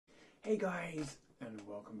Hey guys, and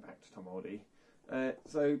welcome back to TomOldy.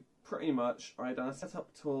 So pretty much I done a setup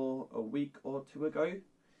tour a week or two ago,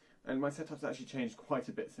 and my setup's actually changed quite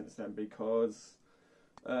a bit since then because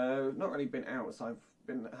not really been out, so I've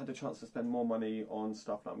had a chance to spend more money on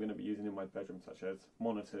stuff that I'm going to be using in my bedroom, such as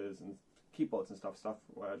monitors and keyboards and stuff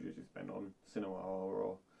where I usually spend on cinema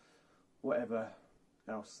or whatever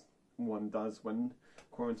else one does when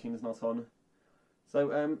quarantine is not on.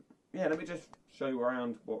 So yeah, let me just show you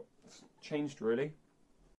around what's changed really.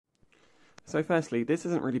 So firstly, this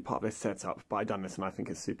isn't really part of this setup, but I've done this and I think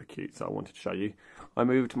it's super cute, so I wanted to show you. I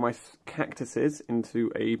moved my cactuses into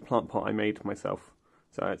a plant pot I made myself.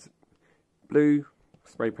 So it's blue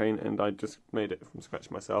spray paint and I just made it from scratch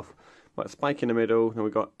myself. Got a spike in the middle, then we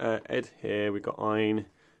got Ed here, we got Ein,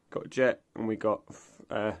 got Jet, and we got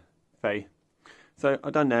Faye. So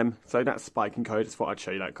I've done them, so that's spike and code. I just thought I'd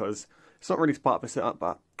show you that because it's not really part of the setup,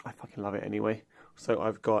 but I fucking love it anyway. So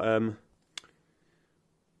I've got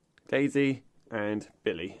Daisy and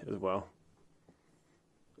Billy as well.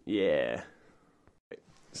 Yeah.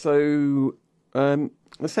 So the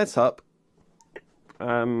setup.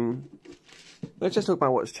 Let's just talk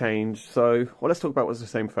about what's changed. So let's talk about what's the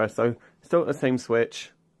same first. So still got the same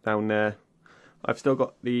switch down there. I've still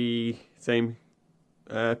got the same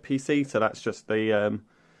PC. So that's just the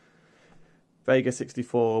Vega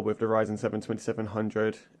 64 with the Ryzen 7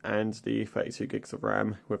 2700 and the 32 gigs of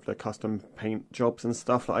RAM with the custom paint jobs and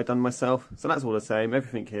stuff that I've done myself. So that's all the same.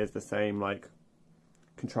 Everything here is the same, like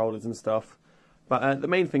controllers and stuff. But the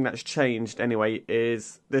main thing that's changed anyway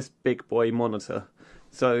is this big boy monitor.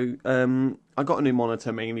 So I got a new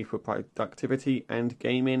monitor mainly for productivity and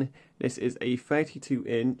gaming. This is a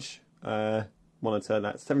 32-inch monitor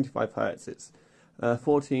that's 75Hz. It's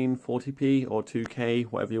 1440p or 2K,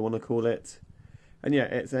 whatever you want to call it. And yeah,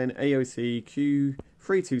 it's an AOC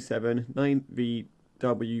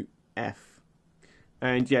Q3279VWF.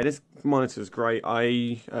 And yeah, this monitor is great. I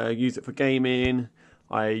use it for gaming,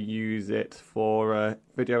 I use it for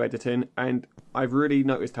video editing, and I've really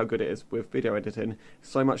noticed how good it is with video editing.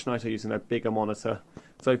 So much nicer using a bigger monitor.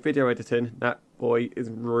 So video editing, that boy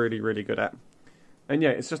is really, really good at. And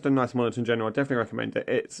yeah, it's just a nice monitor in general. I definitely recommend it.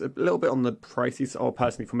 It's a little bit on the pricey, or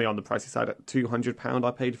personally for me on the pricey side, at £200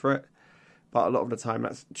 I paid for it. But a lot of the time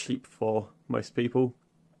that's cheap for most people.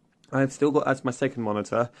 I've still got as my second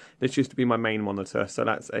monitor. This used to be my main monitor. So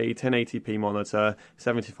that's a 1080p monitor,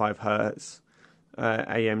 75Hz,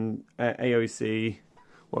 AOC,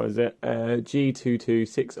 what is it?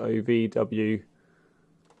 G2260VW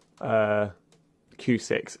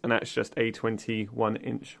Q6. And that's just a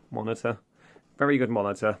 21-inch monitor. Very good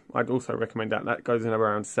monitor. I'd also recommend that. That goes in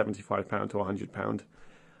around £75 to £100.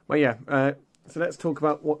 Well, yeah, so let's talk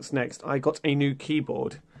about what's next. I got a new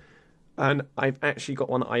keyboard, and I've actually got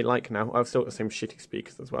one I like now. I've still got the same shitty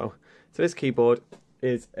speakers as well. So this keyboard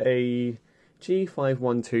is a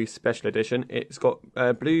G512 Special Edition. It's got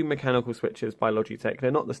blue mechanical switches by Logitech.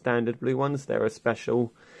 They're not the standard blue ones. They're a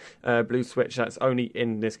special blue switch that's only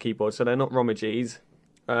in this keyboard. So they're not Romagees,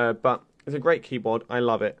 but it's a great keyboard. I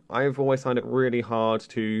love it. I've always found it really hard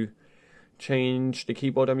to change the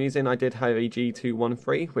keyboard I'm using. I did have a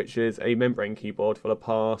G213, which is a membrane keyboard for the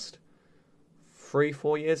past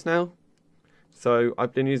 3-4 years now. So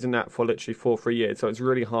I've been using that for literally 3 years. So it's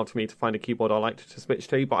really hard for me to find a keyboard I liked to switch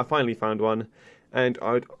to. But I finally found one, and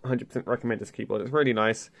I would 100% recommend this keyboard. It's really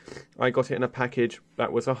nice. I got it in a package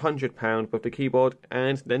that was £100 with the keyboard,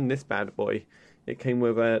 and then this bad boy. It came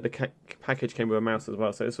with the package came with a mouse as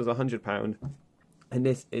well. So this was £100, and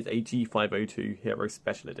this is a G502 Hero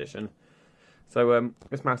Special Edition. So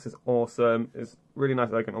this mouse is awesome. It's really nice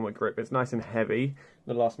ergonomic grip. It's nice and heavy.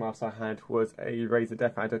 The last mouse I had was a Razer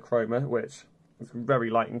DeathAdder Chroma, which is very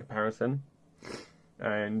light in comparison,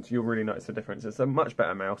 and you'll really notice the difference. It's a much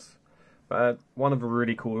better mouse. But one of the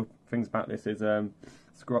really cool things about this is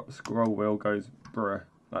scroll wheel goes bruh.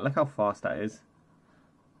 Like, look how fast that is.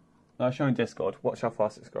 I'll show in Discord. Watch how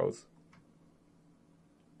fast it scrolls.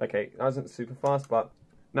 Okay, that wasn't super fast, but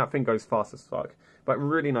that thing goes fast as fuck. But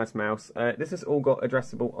really nice mouse. This has all got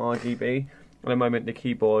addressable RGB. At the moment, the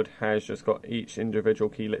keyboard has just got each individual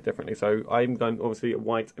key lit differently. So I'm going obviously a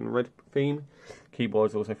white and red theme.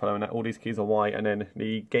 Keyboard's also following that. All these keys are white, and then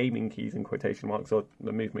the gaming keys in quotation marks, or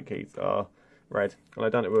the movement keys, are red. And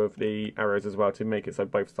I've done it with the arrows as well to make it so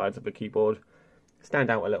both sides of the keyboard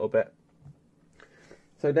stand out a little bit.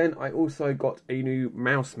 So then I also got a new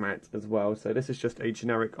mouse mat as well. So this is just a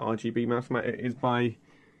generic RGB mouse mat. It is by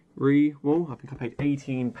Well, I think I paid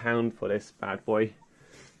 £18 for this bad boy.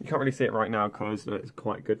 You can't really see it right now because it's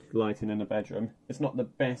quite good lighting in the bedroom. It's not the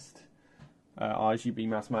best RGB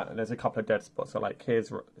mouse mat. There's a couple of dead spots. So like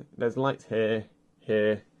there's light here,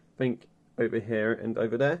 think over here and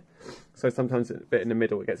over there. So sometimes a bit in the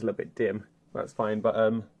middle it gets a little bit dim. That's fine, but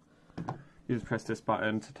you just press this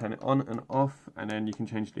button to turn it on and off, and then you can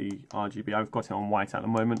change the RGB. I've got it on white at the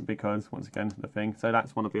moment because, once again, the thing. So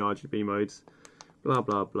that's one of the RGB modes. Blah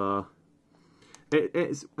blah blah.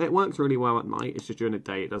 It works really well at night. It's just during the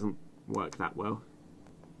day it doesn't work that well.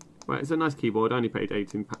 But it's a nice keyboard. I only paid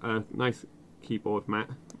nice keyboard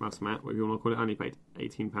mouse mat, whatever you want to call it. I only paid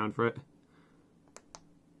 £18 for it.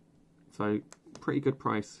 So pretty good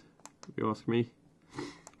price, if you ask me.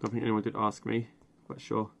 Don't think anyone did ask me, but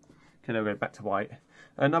sure. Okay, now we'll go back to white.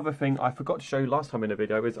 Another thing I forgot to show you last time in the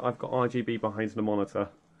video is I've got RGB behind the monitor,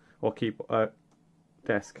 or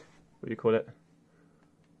desk, what do you call it?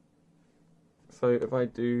 So if I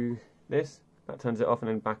do this, that turns it off and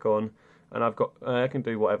then back on, and I've got I can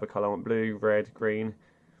do whatever colour I want: blue, red, green.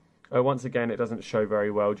 Once again, it doesn't show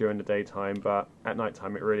very well during the daytime, but at night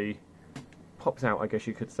time it really pops out, I guess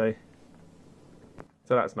you could say.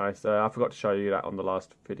 So that's nice. I forgot to show you that on the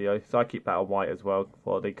last video. So I keep that on white as well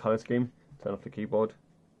for the colour scheme. Turn off the keyboard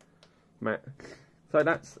matte. So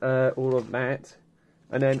that's all of that.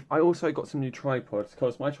 And then I also got some new tripods,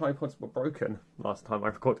 because my tripods were broken last time I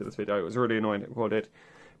recorded this video. It was really annoying. It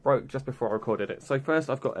broke just before I recorded it. So first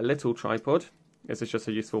I've got a little tripod. This is just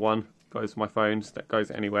a useful one. Goes with my phone, that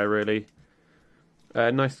goes anywhere really.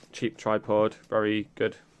 Nice cheap tripod, very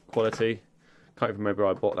good quality. Can't even remember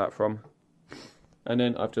where I bought that from. And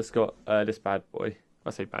then I've just got this bad boy. I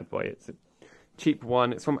say bad boy, it's a cheap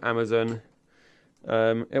one. It's from Amazon.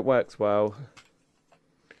 It works well.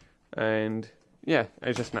 And yeah,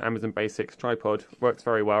 it's just an Amazon Basics tripod. Works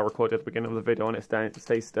very well. Recorded at the beginning of the video and it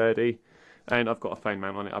stays sturdy. And I've got a phone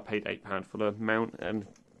mount on it. I paid £8 for the mount, and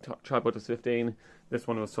tripod was 15. This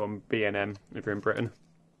one was from B&M if you're in Britain.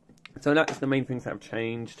 So that's the main things that have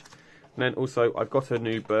changed. And then also I've got a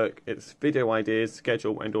new book. It's video ideas,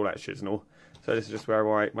 schedule, and all that shiznal. So this is just where I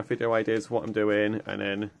write my video ideas, what I'm doing, and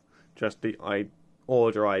then just the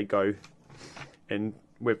order I go in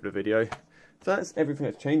with the video. So that's everything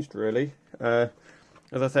that's changed really. As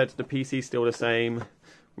I said, the PC's still the same,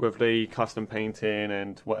 with the custom painting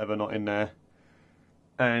and whatever not in there.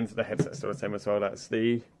 And the headset's still the same as well. That's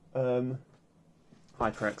the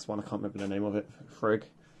HyperX one, I can't remember the name of it, frig.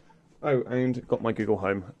 Oh, and got my Google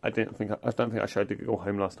Home. I don't think I showed the Google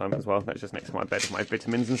Home last time as well. That's just next to my bed with my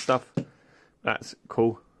vitamins and stuff. That's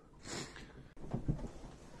cool.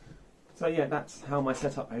 So yeah, that's how my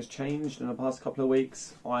setup has changed in the past couple of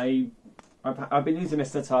weeks. I've been using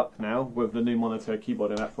this setup now with the new monitor,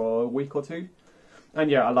 keyboard, and that for a week or two.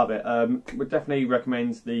 And yeah, I love it. Would definitely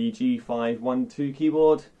recommend the G512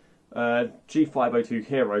 keyboard, G502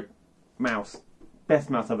 Hero mouse.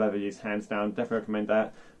 Best mouse I've ever used, hands down. Definitely recommend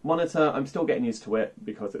that. Monitor, I'm still getting used to it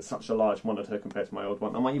because it's such a large monitor compared to my old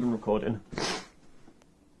one. Am I even recording?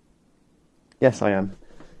 Yes, I am.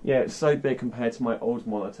 Yeah, it's so big compared to my old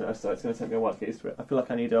monitor, so it's going to take me a while to get used to it. I feel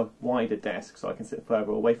like I need a wider desk so I can sit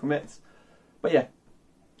further away from it. But yeah,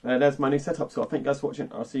 there's my new setup. So thank you guys for watching.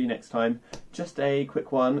 I'll see you next time. Just a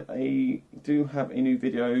quick one. I do have a new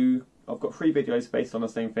video. I've got 3 videos based on the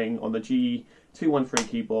same thing on the G213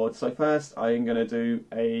 keyboard. So first, I'm going to do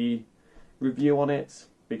a review on it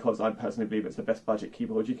because I personally believe it's the best budget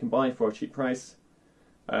keyboard you can buy for a cheap price.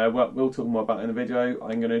 Well, we'll talk more about it in the video.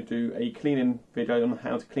 I'm going to do a cleaning video on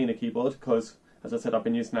how to clean a keyboard because, as I said, I've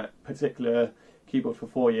been using that particular keyboard for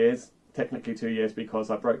 4 years. Technically 2 years because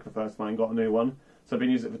I broke the first one and got a new one. So I've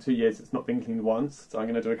been using it for 2 years, it's not been cleaned once. So I'm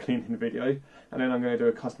going to do a cleaning video. And then I'm going to do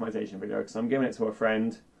a customization video because I'm giving it to a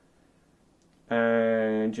friend.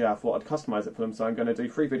 And yeah, I thought I'd customise it for them. So I'm going to do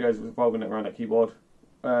 3 videos revolving around that keyboard.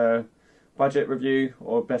 Budget review,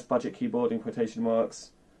 or best budget keyboard in quotation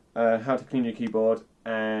marks. How to clean your keyboard,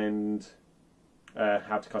 and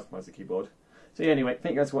how to customise the keyboard. So yeah, anyway,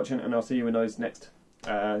 thank you guys for watching, and I'll see you in those next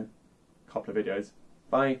couple of videos.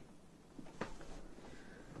 Bye.